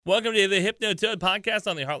Welcome to the Hypno-Toad podcast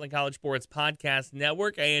on the Heartland College Sports Podcast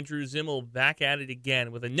Network. Andrew Zimmel back at it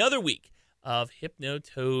again with another week of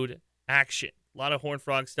Hypno-Toad action. A lot of Horned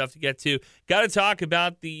Frog stuff to get to. Got to talk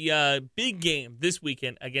about the big game this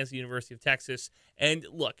weekend against the University of Texas. And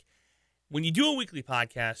look, when you do a weekly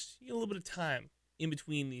podcast, you get a little bit of time in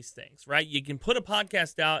between these things, right? You can put a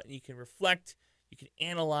podcast out and you can reflect, you can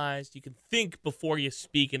analyze, you can think before you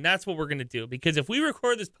speak. And that's what we're going to do. Because if we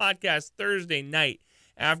record this podcast Thursday night,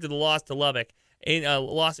 after the loss to Lubbock,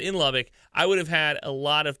 loss in Lubbock, I would have had a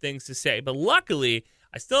lot of things to say. But luckily,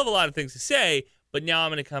 I still have a lot of things to say, but now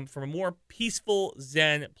I'm going to come from a more peaceful,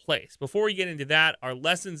 zen place. Before we get into that, our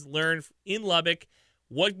lessons learned in Lubbock,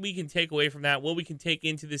 what we can take away from that, what we can take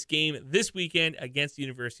into this game this weekend against the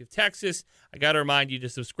University of Texas. I got to remind you to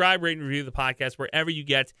subscribe, rate, and review the podcast wherever you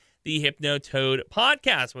get the Hypno-Toad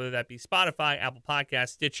podcast, whether that be Spotify, Apple Podcasts,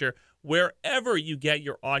 Stitcher, wherever you get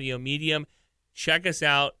your audio medium. Check us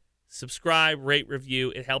out, subscribe, rate, review.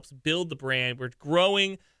 It helps build the brand. We're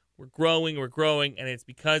growing, and it's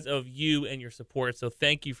because of you and your support, so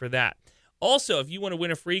thank you for that. Also, if you want to win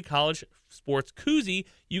a free college sports koozie,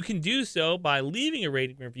 you can do so by leaving a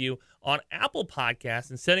rating review on Apple Podcasts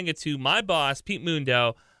and sending it to my boss, Pete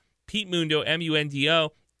Mundo, Mundo,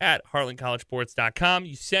 at heartlandcollegesports.com.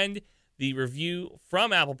 You send the review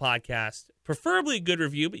from Apple Podcasts, preferably a good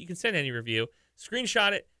review, but you can send any review.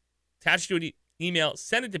 Screenshot it, attach it to an email,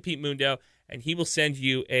 send it to Pete Mundo, and he will send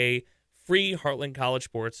you a free Heartland College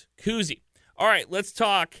Sports koozie. All right, let's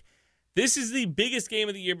talk. This is the biggest game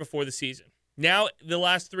of the year before the season. Now, the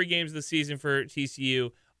last 3 games of the season for TCU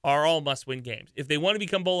are all must-win games. If they want to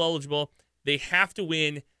become bowl eligible, they have to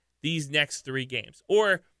win these next 3 games.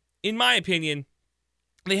 Or, in my opinion,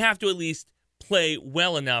 they have to at least play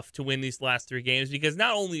well enough to win these last 3 games, because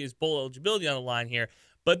not only is bowl eligibility on the line here,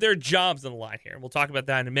 but their jobs on the line here. And we'll talk about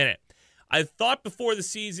that in a minute. I thought before the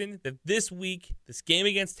season that this week, this game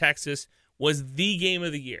against Texas, was the game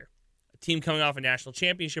of the year. A team coming off a national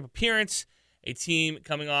championship appearance, a team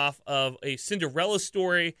coming off of a Cinderella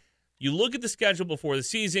story. You look at the schedule before the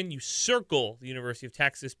season, you circle the University of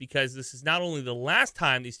Texas, because this is not only the last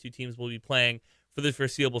time these two teams will be playing for the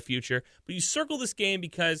foreseeable future, but you circle this game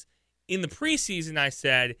because in the preseason I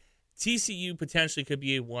said TCU potentially could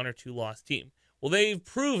be a 1 or 2 loss team. Well, they've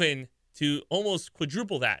proven to almost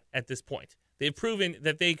quadruple that at this point. They've proven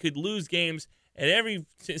that they could lose games at every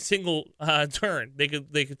single turn. They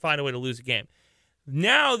could find a way to lose a game.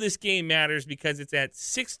 Now this game matters because it's at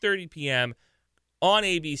 6:30 p.m. on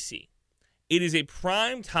ABC. It is a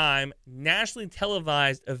prime time, nationally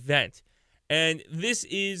televised event. And this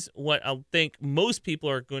is what I think most people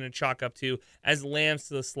are going to chalk up to as lambs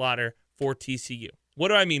to the slaughter for TCU. What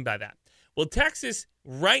do I mean by that? Well, Texas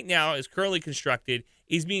right now, is currently constructed,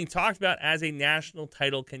 is being talked about as a national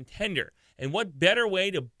title contender. And what better way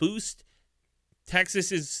to boost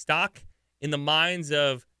Texas's stock in the minds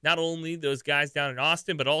of not only those guys down in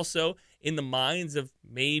Austin, but also in the minds of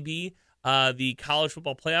maybe the College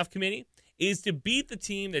Football Playoff Committee, is to beat the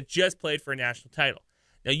team that just played for a national title.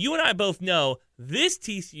 Now, you and I both know this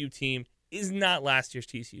TCU team is not last year's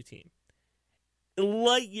TCU team.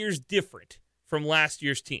 Light years different from last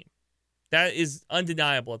year's team. That is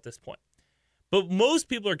undeniable at this point. But most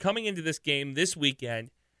people are coming into this game this weekend,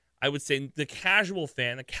 I would say the casual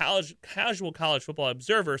fan, the casual college football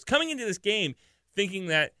observers, coming into this game thinking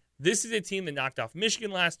that this is a team that knocked off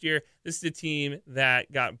Michigan last year. This is a team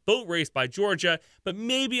that got boat raced by Georgia, but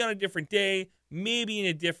maybe on a different day, maybe in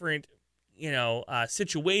a different,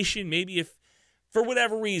 situation. Maybe if, for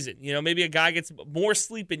whatever reason, maybe a guy gets more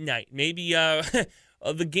sleep at night. Maybe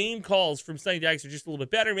the game calls from Sonny Dykes are just a little bit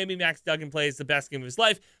better. Maybe Max Duggan plays the best game of his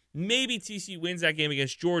life. Maybe TCU wins that game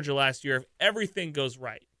against Georgia last year if everything goes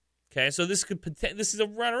right. Okay, so this is a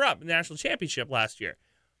runner-up in the national championship last year.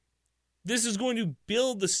 This is going to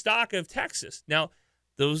build the stock of Texas. Now,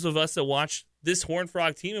 those of us that watch this Horned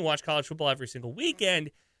Frog team and watch college football every single weekend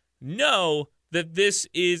know that this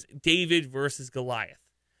is David versus Goliath.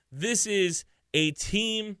 This is a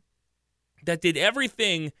team that did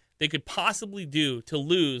everything they could possibly do to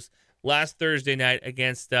lose last Thursday night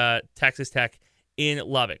against Texas Tech in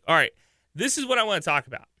Lubbock. All right, this is what I want to talk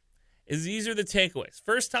about. These are the takeaways.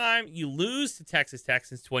 First time you lose to Texas Tech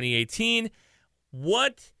since 2018.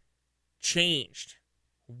 What changed?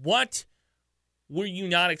 What were you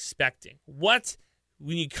not expecting? When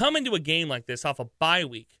you come into a game like this off a bye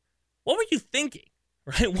week, what were you thinking?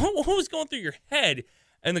 Right? What was going through your head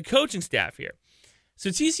and the coaching staff here? So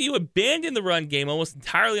TCU abandoned the run game almost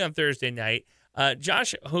entirely on Thursday night.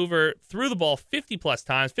 Josh Hoover threw the ball 50-plus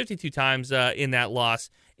times, 52 times in that loss.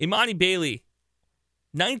 Imani Bailey,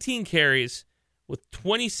 19 carries with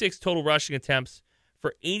 26 total rushing attempts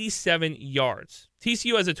for 87 yards.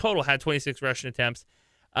 TCU as a total had 26 rushing attempts.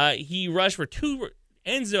 He rushed for two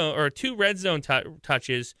red zone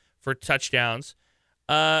touches for touchdowns,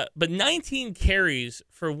 but 19 carries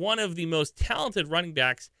for one of the most talented running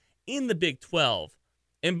backs in the Big 12.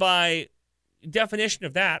 And by definition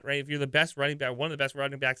of that, right, if you're the best running back, one of the best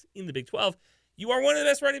running backs in the Big 12, you are one of the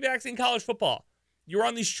best running backs in college football. You're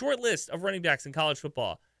on the short list of running backs in college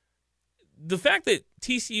football. The fact that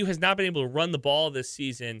TCU has not been able to run the ball this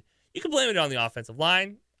season, you can blame it on the offensive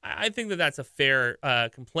line. I think that that's a fair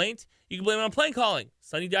complaint. You can blame it on play calling.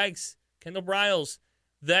 Sonny Dykes, Kendall Briles,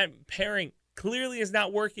 that pairing clearly is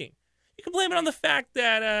not working. You can blame it on the fact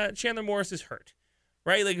that Chandler Morris is hurt,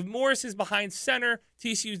 right? Like if Morris is behind center,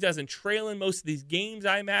 TCU doesn't trail in most of these games,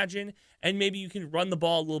 I imagine, and maybe you can run the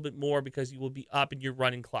ball a little bit more because you will be up in your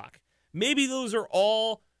running clock. Maybe those are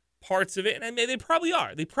all parts of it, and they probably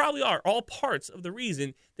are. They probably are all parts of the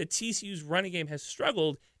reason that TCU's running game has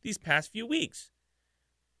struggled these past few weeks.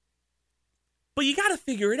 But you got to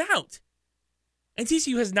figure it out. And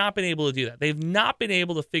TCU has not been able to do that. They've not been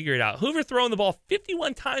able to figure it out. Hoover throwing the ball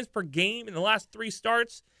 51 times per game in the last 3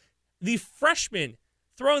 starts. The freshman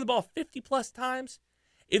throwing the ball 50-plus times.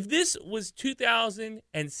 If this was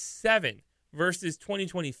 2007 versus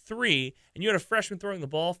 2023, and you had a freshman throwing the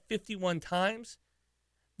ball 51 times,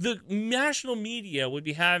 the national media would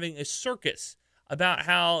be having a circus about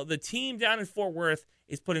how the team down in Fort Worth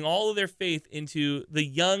is putting all of their faith into the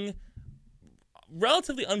young,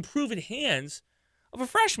 relatively unproven hands of a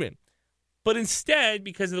freshman. But instead,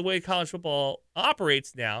 because of the way college football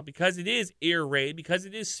operates now, because it is air raid, because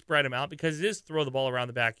it is spread them out, because it is throw the ball around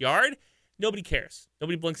the backyard, nobody cares.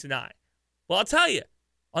 Nobody blinks an eye. Well, I'll tell you,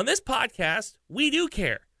 on this podcast, we do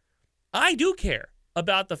care. I do care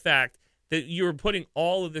about the fact that you're putting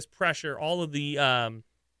all of this pressure, all of the,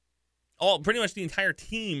 pretty much the entire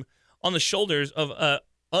team on the shoulders of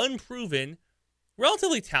unproven,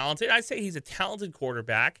 relatively talented. I'd say he's a talented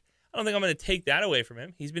quarterback. I don't think I'm going to take that away from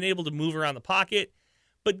him. He's been able to move around the pocket.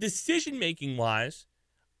 But decision-making wise,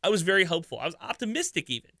 I was very hopeful. I was optimistic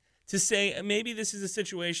even to say maybe this is a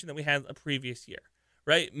situation that we had a previous year,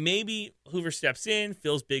 right? Maybe Hoover steps in,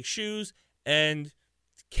 fills big shoes, and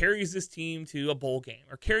carries this team to a bowl game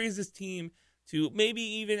or carries this team to maybe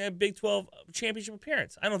even a Big 12 championship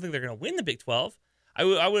appearance. I don't think they're going to win the Big 12. I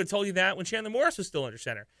would have told you that when Chandler Morris was still under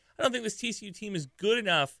center. I don't think this TCU team is good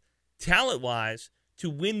enough talent-wise to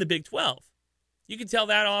win the Big 12. You can tell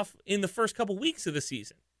that off in the first couple weeks of the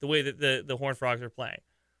season, the way that the Horned Frogs are playing.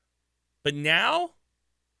 But now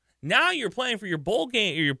you're playing for your bowl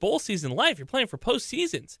game or your bowl season life. You're playing for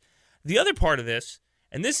postseasons. The other part of this,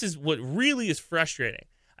 and this is what really is frustrating.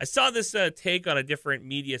 I saw this take on a different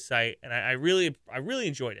media site, and I really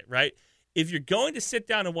enjoyed it, right? If you're going to sit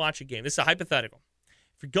down and watch a game, this is a hypothetical.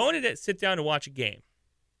 If you're going to sit down to watch a game,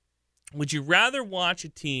 would you rather watch a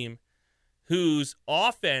team whose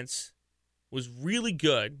offense was really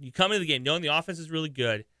good? You come into the game knowing the offense is really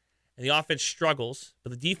good, and the offense struggles,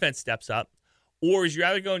 but the defense steps up. Or would you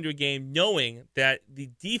rather go into a game knowing that the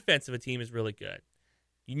defense of a team is really good?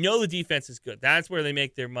 You know the defense is good. That's where they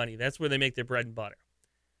make their money. That's where they make their bread and butter.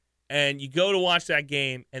 And you go to watch that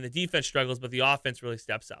game, and the defense struggles, but the offense really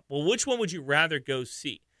steps up. Well, which one would you rather go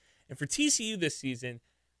see? And for TCU this season,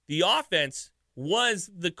 the offense was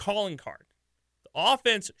the calling card. The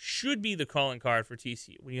offense should be the calling card for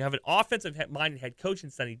TCU. When you have an offensive-minded head coach in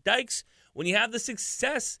Sonny Dykes, when you have the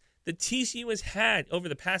success that TCU has had over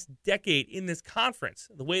the past decade in this conference,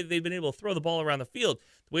 the way that they've been able to throw the ball around the field,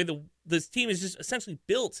 the way this team is just essentially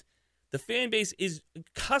built, the fan base is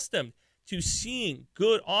accustomed to seeing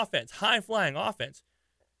good offense, high-flying offense.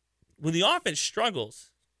 When the offense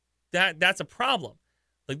struggles, that's a problem.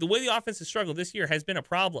 Like the way the offense has struggled this year has been a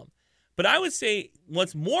problem. But I would say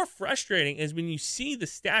what's more frustrating is when you see the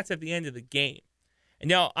stats at the end of the game. And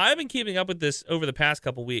now I've been keeping up with this over the past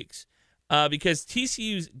couple weeks because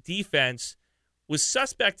TCU's defense was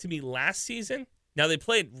suspect to me last season. Now they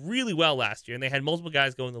played really well last year, and they had multiple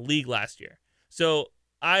guys go in the league last year. So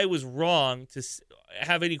I was wrong to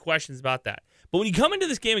have any questions about that. But when you come into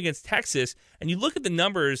this game against Texas and you look at the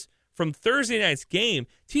numbers from Thursday night's game,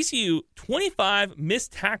 TCU, 25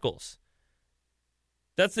 missed tackles.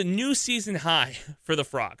 That's a new season high for the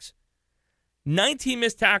Frogs. 19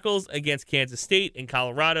 missed tackles against Kansas State and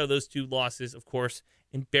Colorado. Those two losses, of course,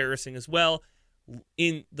 embarrassing as well.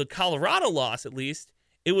 In the Colorado loss, at least,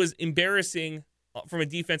 it was embarrassing from a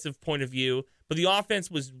defensive point of view, but the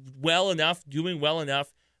offense was doing well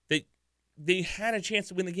enough that they had a chance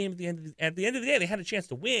to win the game at the end of the day. They had a chance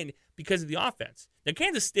to win because of the offense. Now,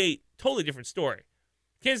 Kansas State, totally different story.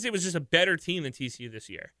 Kansas State was just a better team than TCU this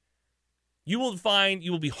year. You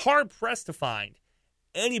will be hard-pressed to find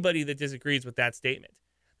anybody that disagrees with that statement,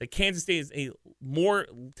 that Kansas State is a more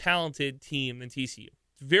talented team than TCU.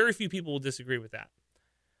 Very few people will disagree with that.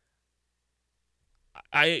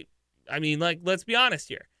 I mean, like, let's be honest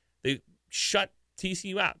here. They shut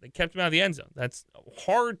TCU out. They kept them out of the end zone. That's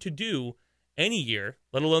hard to do any year,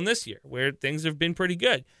 let alone this year, where things have been pretty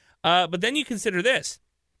good. But then you consider this.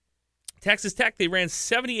 Texas Tech, they ran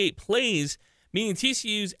 78 plays, meaning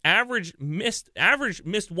TCU's average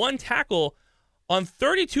missed one tackle on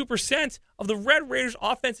 32% of the Red Raiders'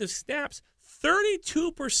 offensive snaps.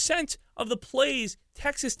 32% of the plays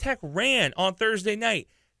Texas Tech ran on Thursday night,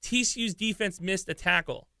 TCU's defense missed a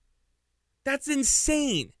tackle. That's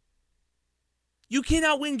insane. You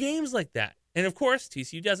cannot win games like that. And, of course,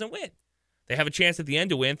 TCU doesn't win. They have a chance at the end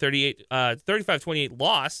to win, 35-28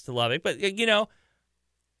 loss to Lubbock. But,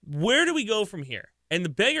 where do we go from here? And the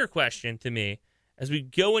bigger question to me, as we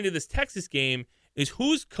go into this Texas game, is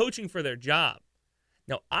who's coaching for their job?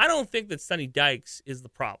 Now, I don't think that Sonny Dykes is the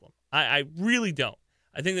problem. I really don't.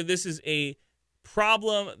 I think that this is a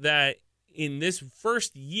problem that in this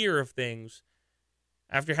first year of things,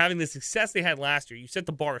 after having the success they had last year, you set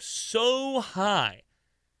the bar so high.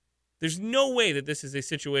 There's no way that this is a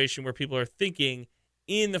situation where people are thinking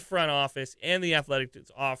in the front office and the athletic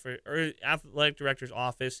director's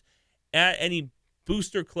office at any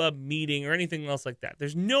booster club meeting or anything else like that.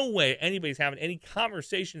 There's no way anybody's having any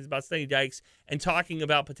conversations about Sonny Dykes and talking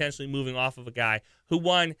about potentially moving off of a guy who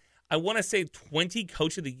won, I want to say, 20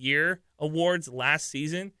 Coach of the Year awards last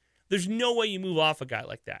season. There's no way you move off a guy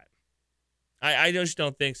like that. I just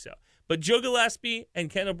don't think so. But Joe Gillespie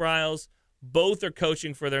and Kendall Briles both are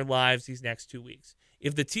coaching for their lives these next 2 weeks.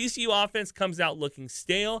 If the TCU offense comes out looking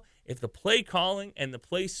stale, if the play calling and the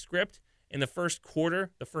play script in the first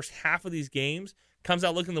quarter, the first half of these games, comes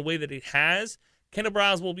out looking the way that it has, Kendall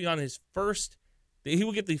Briles will be on he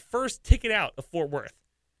will get the first ticket out of Fort Worth.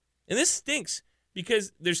 And this stinks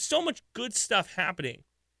because there's so much good stuff happening,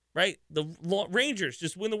 right? The Rangers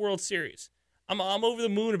just win the World Series. I'm over the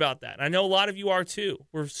moon about that. I know a lot of you are too.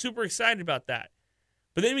 We're super excited about that.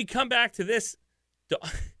 But then we come back to this. I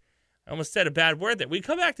almost said a bad word there. We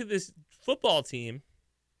come back to this football team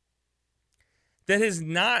that has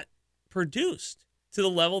not produced to the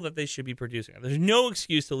level that they should be producing. There's no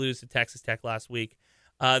excuse to lose to Texas Tech last week.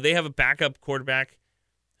 They have a backup quarterback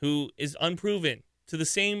who is unproven to the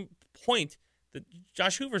same point that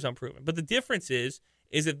Josh Hoover's unproven. But the difference is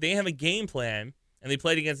that they have a game plan and they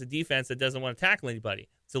played against a defense that doesn't want to tackle anybody.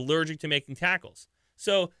 It's allergic to making tackles.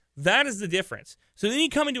 So that is the difference. So then you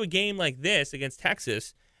come into a game like this against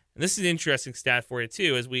Texas, and this is an interesting stat for you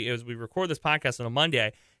too, as we record this podcast on a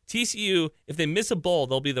Monday. TCU, if they miss a bowl,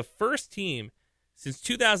 they'll be the first team since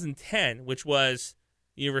 2010, which was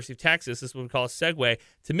the University of Texas, this is what we call a segue,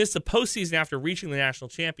 to miss the postseason after reaching the national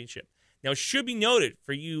championship. Now, it should be noted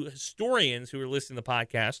for you historians who are listening to the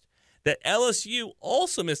podcast that LSU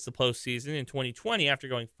also missed the postseason in 2020 after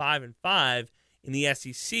going 5-5 in the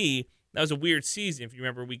SEC. That was a weird season. If you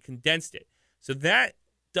remember, we condensed it. So that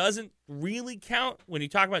doesn't really count when you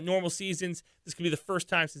talk about normal seasons. This could be the first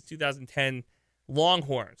time since 2010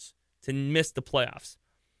 Longhorns to miss the playoffs.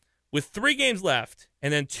 With 3 games left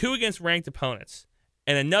and then 2 against ranked opponents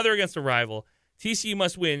and another against a rival, TCU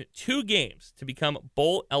must win 2 games to become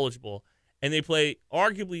bowl eligible, and they play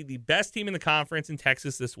arguably the best team in the conference in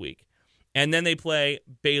Texas this week. And then they play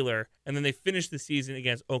Baylor, and then they finish the season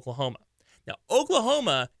against Oklahoma. Now,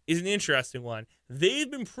 Oklahoma is an interesting one. They've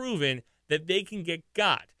been proven that they can get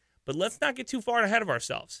got, but let's not get too far ahead of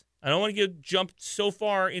ourselves. I don't want to jump so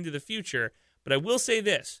far into the future, but I will say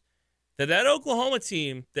this, that Oklahoma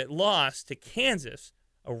team that lost to Kansas,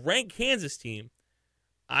 a ranked Kansas team,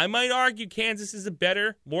 I might argue Kansas is a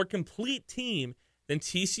better, more complete team than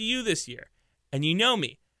TCU this year. And you know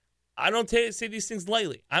me. I don't say these things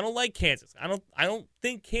lightly. I don't like Kansas. I don't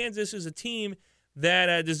think Kansas is a team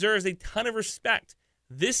that deserves a ton of respect.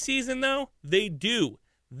 This season, though, they do.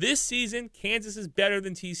 This season, Kansas is better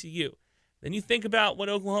than TCU. Then you think about what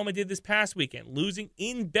Oklahoma did this past weekend, losing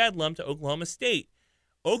in Bedlam to Oklahoma State.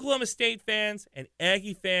 Oklahoma State fans and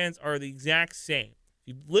Aggie fans are the exact same. If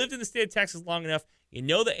you've lived in the state of Texas long enough, you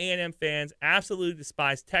know the A&M fans absolutely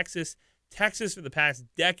despise Texas. Texas, for the past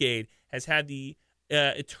decade, has had the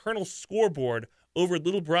eternal scoreboard over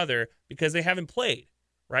little brother because they haven't played,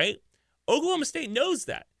 right? Oklahoma State knows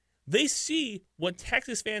that. They see what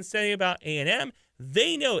Texas fans say about A&M.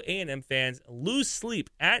 They know A&M fans lose sleep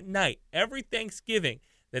at night every Thanksgiving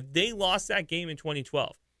that they lost that game in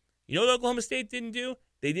 2012. You know what Oklahoma State didn't do?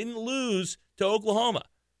 They didn't lose to Oklahoma.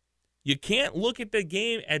 You can't look at the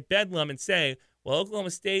game at Bedlam and say, well,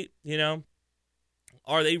 Oklahoma State,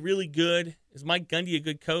 are they really good? Is Mike Gundy a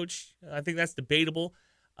good coach? I think that's debatable.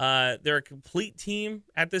 They're a complete team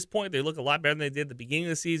at this point. They look a lot better than they did at the beginning of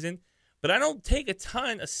the season. But I don't take a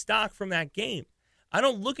ton of stock from that game. I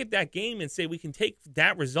don't look at that game and say we can take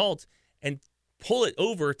that result and pull it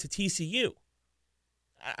over to TCU.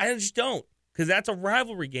 I just don't, because that's a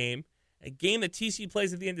rivalry game, a game that TCU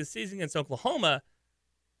plays at the end of the season against Oklahoma.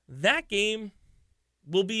 That game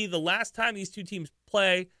will be the last time these two teams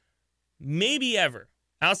play, maybe ever.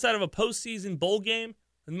 Outside of a postseason bowl game,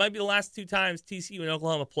 it might be the last two times TCU and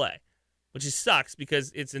Oklahoma play, which just sucks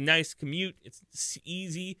because it's a nice commute. It's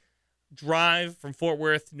easy drive from Fort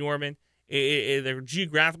Worth to Norman. They're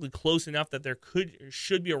geographically close enough that there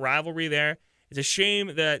should be a rivalry there. It's a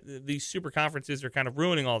shame that these super conferences are kind of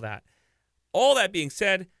ruining all that. All that being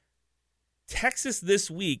said, Texas this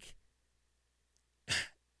week,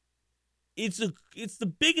 it's the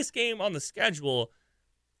biggest game on the schedule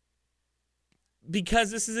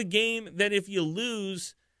because this is a game that if you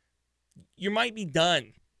lose, you might be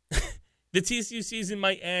done. The TCU season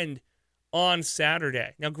might end on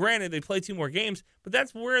Saturday. Now, granted, they play 2 more games, but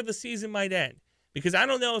that's where the season might end because I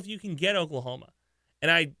don't know if you can get Oklahoma. And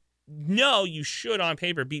I know you should, on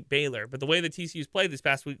paper, beat Baylor, but the way the TCU's played this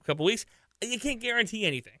past couple weeks, you can't guarantee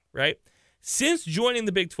anything, right? Since joining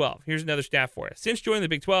the Big 12, here's another stat for you. Since joining the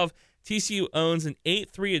Big 12, TCU owns an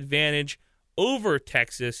 8-3 advantage over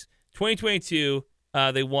Texas. 2022,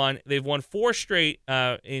 they've won 4 straight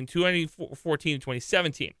in 2014 and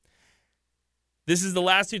 2017. This is the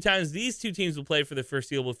last 2 times these two teams will play for the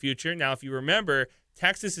foreseeable future. Now, if you remember,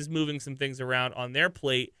 Texas is moving some things around on their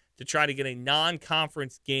plate to try to get a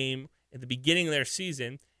non-conference game at the beginning of their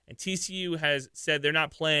season, and TCU has said they're not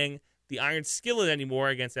playing the Iron Skillet anymore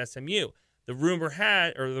against SMU. The rumor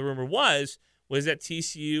was that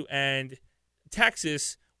TCU and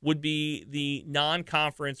Texas would be the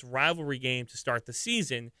non-conference rivalry game to start the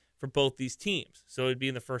season for both these teams. So it would be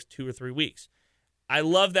in the first 2 or 3 weeks. I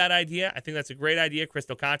love that idea. I think that's a great idea. Chris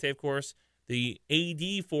Del Conte, of course, the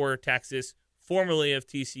AD for Texas, formerly of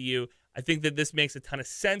TCU. I think that this makes a ton of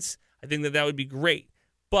sense. I think that would be great.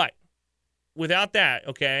 But without that,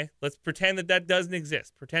 okay, let's pretend that doesn't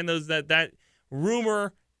exist. Pretend that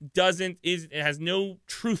rumor it has no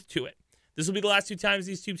truth to it. This will be the last 2 times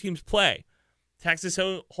these two teams play. Texas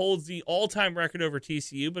holds the all-time record over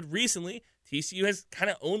TCU, but recently TCU has kind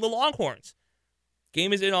of owned the Longhorns.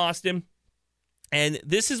 Game is in Austin, and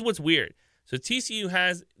this is what's weird. So TCU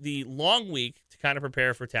has the long week to kind of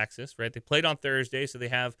prepare for Texas, right? They played on Thursday, so they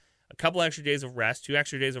have a couple extra days of rest, 2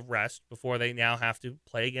 extra days of rest before they now have to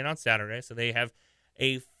play again on Saturday. So they have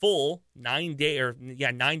a full 9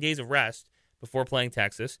 days of rest before playing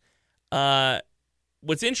Texas.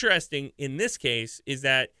 What's interesting in this case is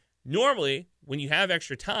that normally when you have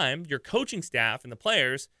extra time, your coaching staff and the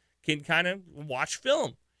players can kind of watch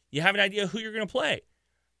film. You have an idea who you're going to play.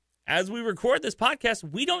 As we record this podcast,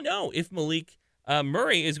 we don't know if Malik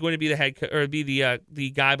Murray is going to be the head or be the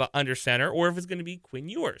guy under center, or if it's going to be Quinn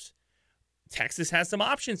Ewers. Texas has some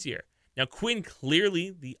options here. Now, Quinn,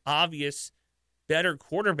 clearly the obvious better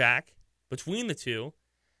quarterback between the two.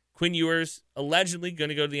 Quinn Ewers allegedly going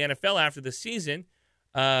to go to the NFL after the season.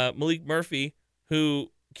 Malik Murphy,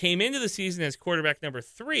 who came into the season as quarterback number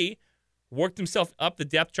 3, worked himself up the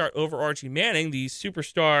depth chart over Archie Manning, the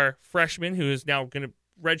superstar freshman who is now going to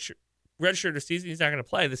redshirt a season. He's not going to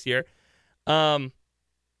play this year.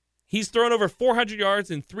 He's thrown over 400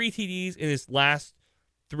 yards and 3 TDs in his last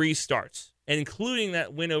 3 starts, and including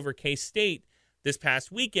that win over K-State this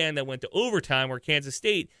past weekend that went to overtime where Kansas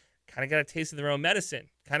State kind of got a taste of their own medicine.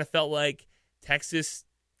 Kind of felt like Texas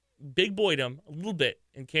big boyed them a little bit,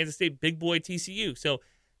 and Kansas State big boy TCU. So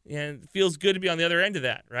it feels good to be on the other end of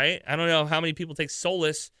that, right? I don't know how many people take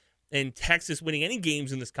solace in Texas winning any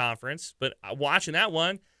games in this conference, but watching that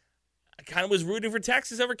one, I kind of was rooting for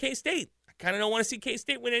Texas over K-State. I kind of don't want to see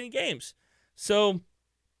K-State win any games. So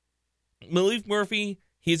Malik Murphy,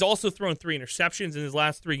 he's also thrown 3 interceptions in his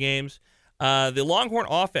last 3 games. The Longhorn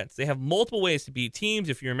offense, they have multiple ways to beat teams.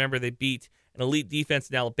 If you remember, they beat an elite defense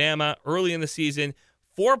in Alabama early in the season.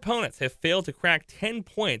 4 opponents have failed to crack 10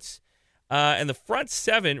 points, and the front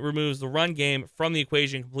 7 removes the run game from the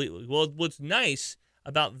equation completely. Well, what's nice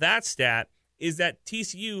about that stat is that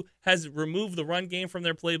TCU has removed the run game from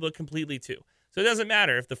their playbook completely too. So it doesn't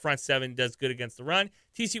matter if the front 7 does good against the run.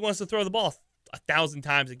 TCU wants to throw the ball 1,000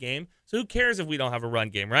 times a game, so who cares if we don't have a run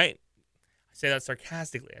game, right? I say that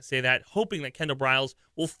sarcastically. I say that hoping that Kendall Briles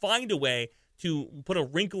will find a way to put a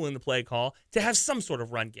wrinkle in the play call to have some sort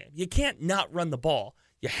of run game. You can't not run the ball.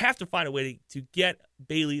 You have to find a way to get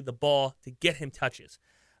Bailey the ball, to get him touches.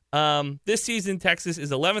 This season, Texas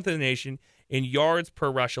is 11th in the nation in yards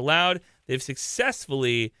per rush allowed. They've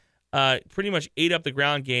successfully pretty much ate up the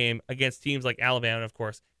ground game against teams like Alabama and, of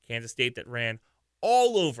course, Kansas State that ran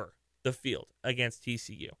all over the field against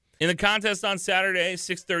TCU. In the contest on Saturday,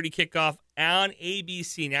 6:30 kickoff on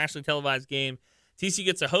ABC, nationally televised game. TCU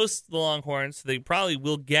gets to host the Longhorns, so they probably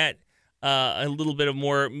will get a little bit of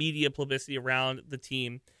more media publicity around the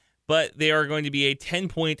team. But they are going to be a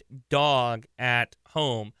 10-point dog at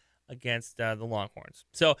home against the Longhorns.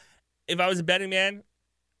 So if I was a betting man,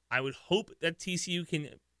 I would hope that TCU can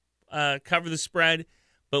cover the spread.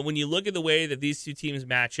 But when you look at the way that these two teams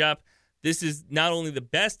match up, this is not only the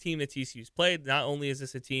best team that TCU's played, not only is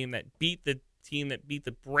this a team that beat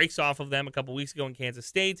the brakes off of them a couple weeks ago in Kansas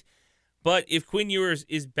State, but if Quinn Ewers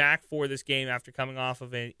is back for this game after coming off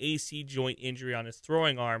of an AC joint injury on his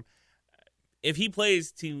throwing arm, if he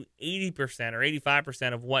plays to 80% or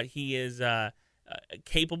 85% of what he is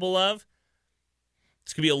capable of,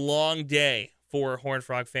 it's going to be a long day for Horned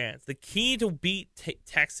Frog fans. The key to beat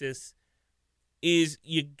Texas is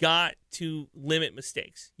you got to limit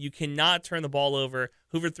mistakes. You cannot turn the ball over.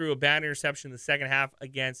 Hoover threw a bad interception in the second half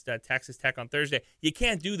against Texas Tech on Thursday. You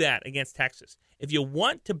can't do that against Texas. If you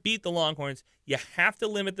want to beat the Longhorns, you have to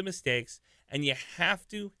limit the mistakes, and you have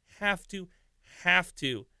to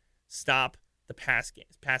stop the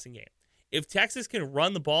passing game. If Texas can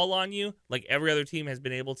run the ball on you, like every other team has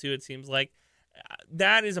been able to, it seems like,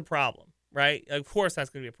 that is a problem, right? Of course that's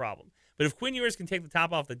going to be a problem. But if Quinn Ewers can take the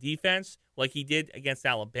top off the defense, like he did against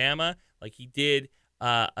Alabama, like he did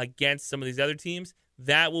against some of these other teams,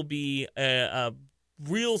 that will be a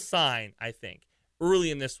real sign, I think,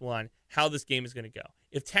 early in this one, how this game is going to go.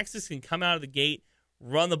 If Texas can come out of the gate,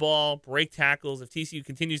 run the ball, break tackles, if TCU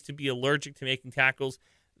continues to be allergic to making tackles,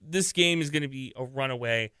 this game is going to be a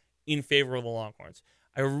runaway in favor of the Longhorns.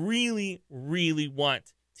 I really, really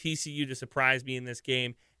want TCU to surprise me in this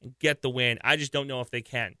game and get the win. I just don't know if they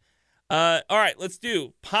can. All right, let's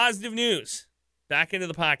do positive news. Back into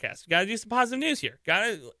the podcast. We got to do some positive news here. Got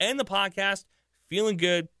to end the podcast feeling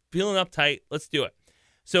good, feeling uptight. Let's do it.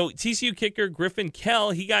 So TCU kicker Griffin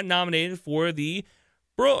Kell, he got nominated for the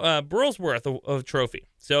Burlsworth Trophy.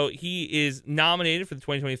 So he is nominated for the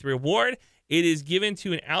 2023 award. It is given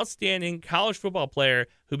to an outstanding college football player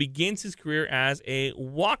who begins his career as a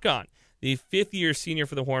walk-on. The fifth-year senior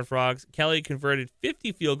for the Horned Frogs, Kelly converted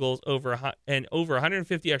 50 field goals and over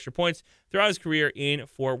 150 extra points throughout his career in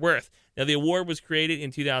Fort Worth. Now, the award was created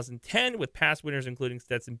in 2010 with past winners including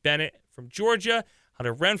Stetson Bennett from Georgia,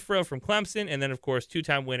 Hunter Renfrow from Clemson, and then, of course,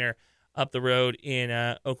 two-time winner up the road in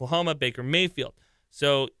Oklahoma, Baker Mayfield.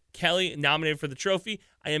 So Kelly nominated for the trophy.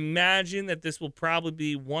 I imagine that this will probably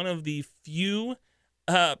be one of the few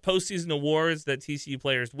postseason awards that TCU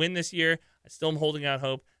players win this year. I still am holding out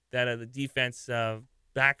hope that the defensive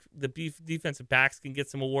backs can get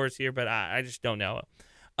some awards here, but I just don't know.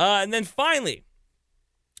 And then finally,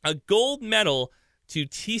 a gold medal to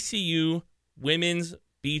TCU women's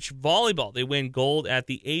beach volleyball. They win gold at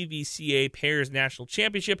the AVCA Pairs National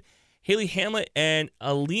Championship. Haley Hamlet and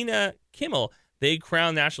Alina Kimmel, they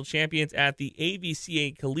crowned national champions at the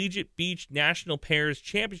AVCA Collegiate Beach National Pairs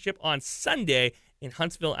Championship on Sunday in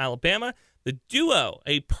Huntsville, Alabama. The duo,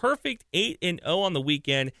 a perfect 8-0 on the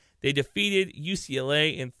weekend. They defeated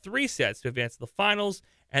UCLA in 3 sets to advance to the finals,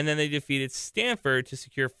 and then they defeated Stanford to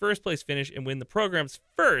secure first-place finish and win the program's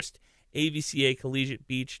first AVCA Collegiate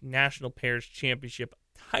Beach National Pairs Championship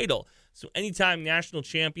title. So anytime national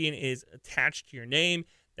champion is attached to your name,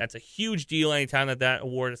 that's a huge deal. Anytime that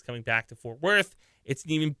award is coming back to Fort Worth, it's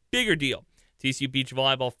an even bigger deal. TCU Beach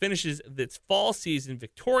Volleyball finishes its fall season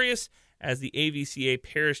victorious as the AVCA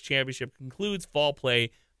Pairs Championship concludes fall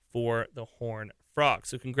play for the Horned Frogs.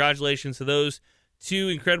 So congratulations to those two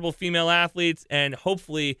incredible female athletes, and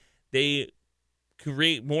hopefully they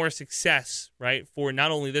create more success, right, for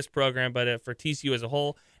not only this program, but for TCU as a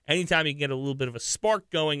whole. Anytime you can get a little bit of a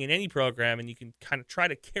spark going in any program and you can kind of try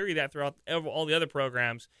to carry that throughout all the other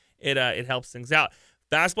programs, it helps things out.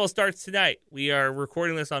 Basketball starts tonight. We are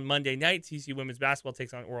recording this on Monday night. TCU women's basketball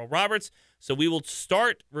takes on Oral Roberts. So we will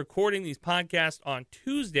start recording these podcasts on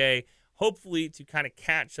Tuesday, hopefully to kind of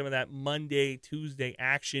catch some of that Monday, Tuesday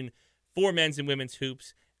action for men's and women's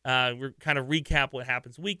hoops. We're kind of recap what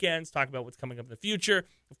happens weekends, talk about what's coming up in the future.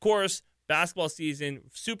 Of course, basketball season,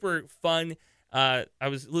 super fun. I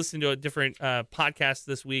was listening to a different podcast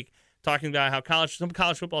this week talking about how some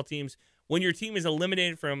college football teams, when your team is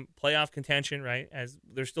eliminated from playoff contention, right, as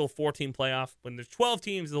there's still a 4-team playoff. When there's 12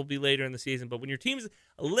 teams, it'll be later in the season. But when your team is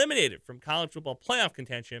eliminated from college football playoff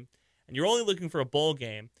contention and you're only looking for a bowl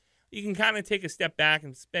game, you can kind of take a step back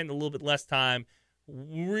and spend a little bit less time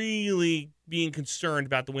really being concerned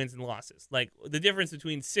about the wins and losses. Like the difference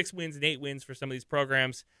between 6 wins and 8 wins for some of these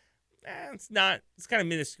programs, it's kind of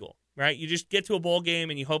minuscule, right? You just get to a bowl game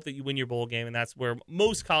and you hope that you win your bowl game, and that's where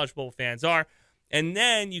most college bowl fans are. And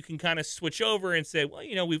then you can kind of switch over and say,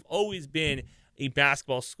 well, we've always been a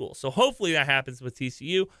basketball school. So hopefully that happens with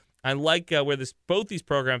TCU. I like where both these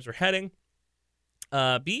programs are heading.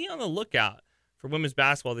 Be on the lookout for women's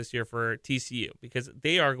basketball this year for TCU because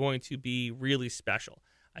they are going to be really special.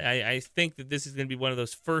 I think that this is going to be one of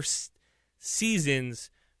those first seasons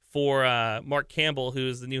for Mark Campbell, who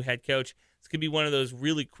is the new head coach. It's going to be one of those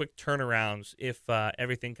really quick turnarounds if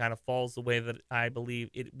everything kind of falls the way that I believe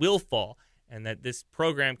it will fall, and that this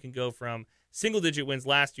program can go from single-digit wins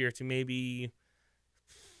last year to maybe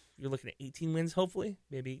you're looking at 18 wins, hopefully.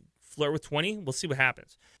 Maybe flirt with 20. We'll see what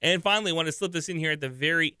happens. And finally, I want to slip this in here at the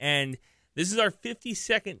very end. This is our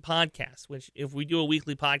 52nd podcast, which if we do a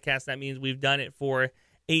weekly podcast, that means we've done it for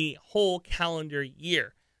a whole calendar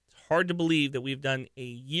year. It's hard to believe that we've done a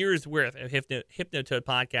year's worth of Hypnotoad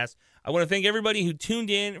podcasts. I want to thank everybody who tuned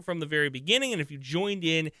in from the very beginning, and if you joined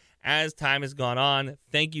in as time has gone on,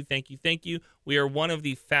 thank you, thank you, thank you. We are one of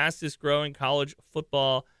the fastest growing college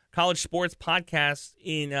sports podcasts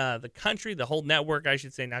in the country, the whole network, I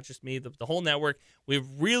should say, not just me, the whole network. We're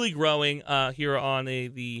really growing here on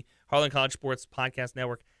the Heartland College Sports Podcast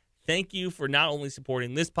Network. Thank you for not only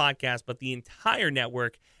supporting this podcast, but the entire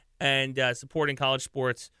network and supporting college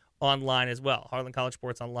sports online as well, Heartland College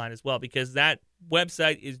Sports Online as well, because that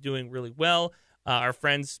website is doing really well. Our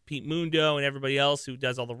friends Pete Mundo and everybody else who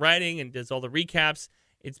does all the writing and does all the recaps,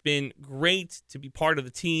 it's been great to be part of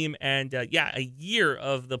the team. And, a year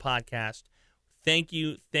of the podcast. Thank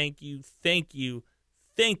you, thank you, thank you,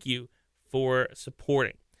 thank you for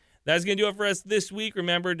supporting. That's going to do it for us this week.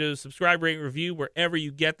 Remember to subscribe, rate, and review wherever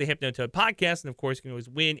you get the Hypnotoad podcast. And, of course, you can always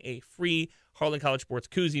win a free Heartland College Sports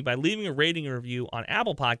koozie by leaving a rating and review on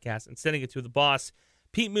Apple Podcasts and sending it to the boss,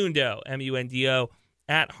 Pete Mundo, Mundo,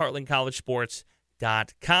 at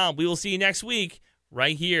heartlandcollegesports.com. We will see you next week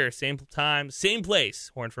right here, same time, same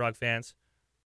place, Horned Frog fans.